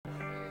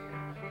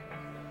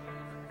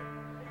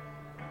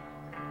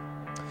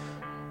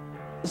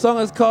The song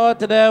is called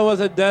Today I Was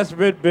a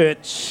Desperate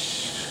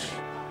Bitch.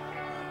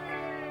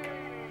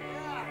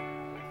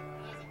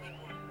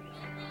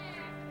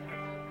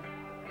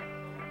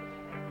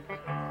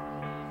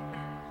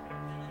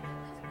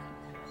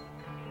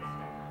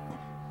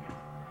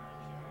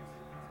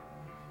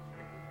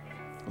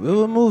 We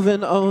were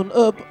moving on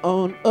up,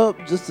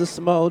 just a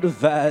small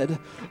divide.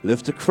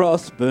 Left a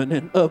cross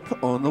burning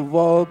up on the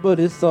wall,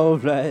 but it's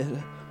alright.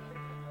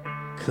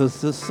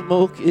 'Cause the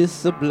smoke is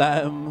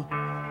sublime,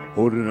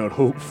 holding out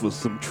hope for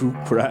some true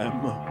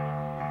crime.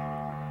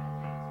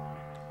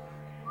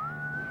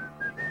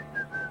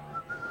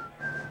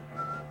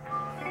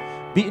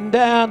 Beating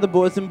down the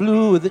boys in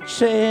blue with a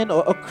chain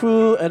or a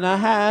crew and a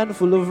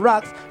handful of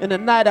rocks in the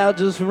night out,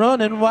 just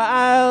running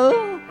wild.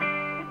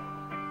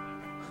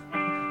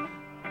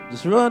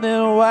 Just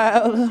running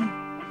wild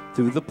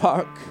through the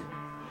park,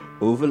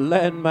 over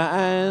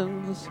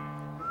landmines.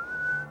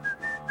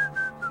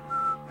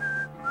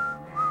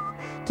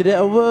 Today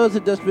I was a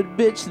desperate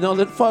bitch, and all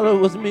that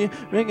followed was me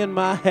wringing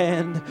my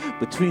hand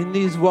between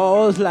these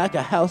walls like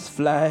a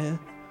housefly,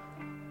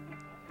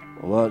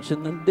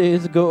 watching the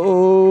days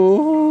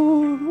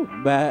go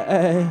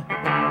by.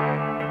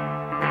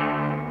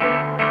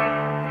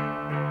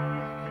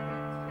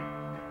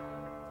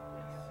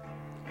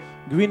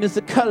 Green is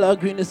the color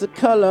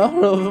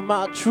of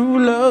my true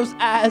love's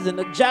eyes, and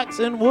a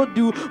Jackson would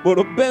do, but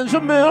a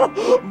Benjamin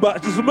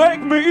might just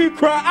make me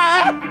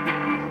cry.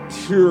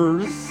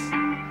 Tears,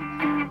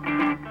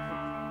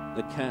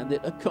 the kind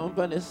that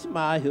accompany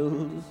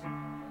smiles.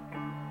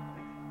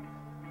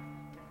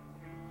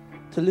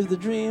 To live the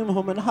dream,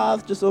 home and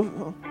hearth, just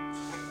over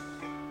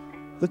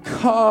the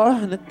car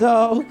and a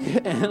dog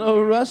and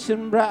a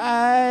Russian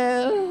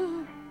bride.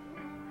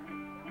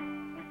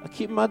 I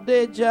keep my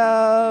day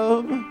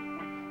job,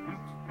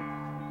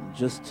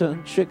 just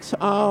turn tricks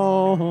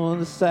on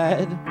the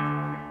side.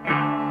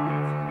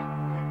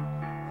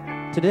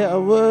 Today I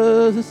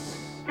was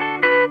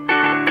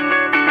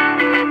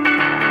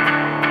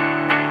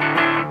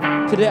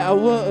Today I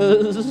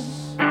was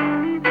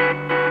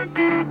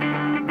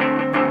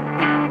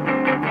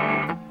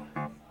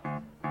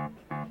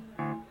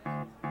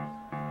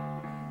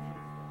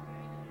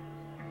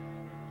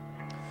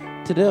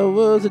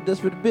a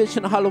desperate bitch,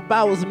 and hollow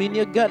bowels mean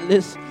you're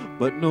gutless,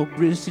 but no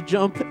bridge to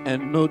jump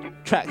and no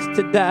tracks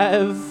to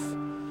dive.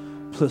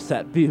 Plus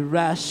that'd be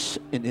rash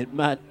and it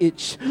might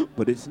itch,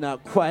 but it's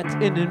not quite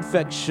an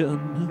infection.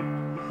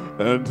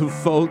 And to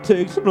fall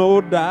takes no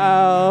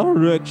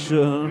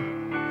direction.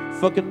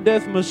 Fucking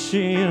death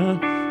machine,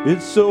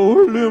 it's so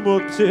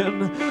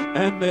limiting,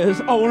 and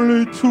there's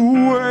only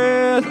two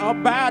ways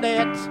about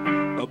it.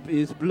 Up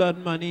is blood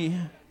money,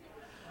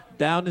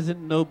 down is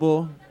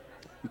ignoble.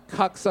 You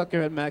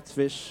cocksucker at Max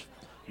Fish.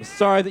 I'm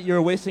sorry that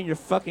you're wasting your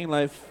fucking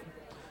life.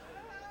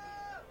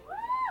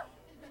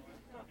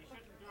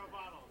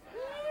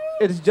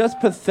 It's just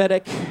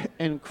pathetic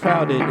and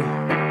crowded.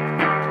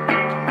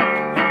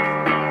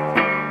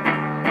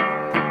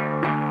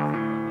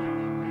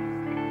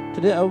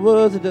 Today I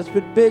was a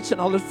desperate bitch,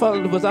 and all that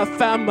followed was I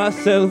found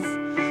myself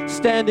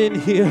standing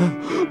here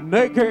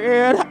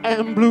naked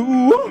and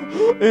blue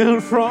in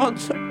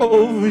front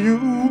of you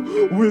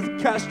with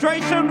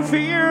castration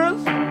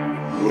fears,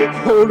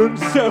 holding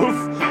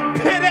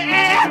self-pity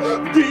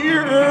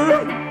dear.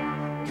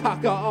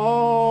 Cock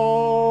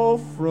all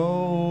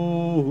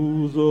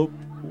froze up,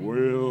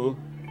 well,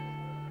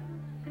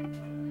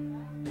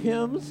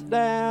 pims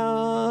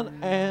down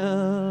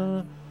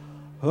and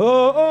hose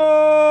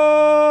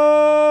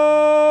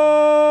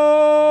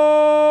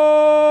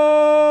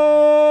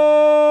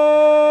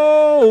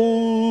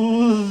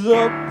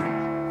up.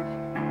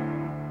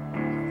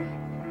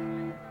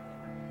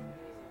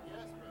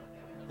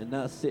 And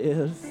I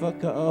said,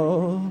 fuck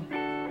all.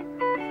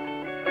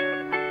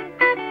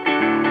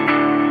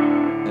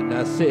 And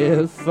I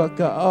said, fuck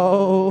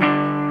all.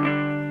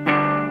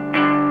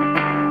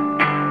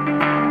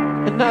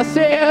 And I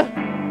said,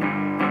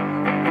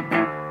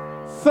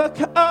 fuck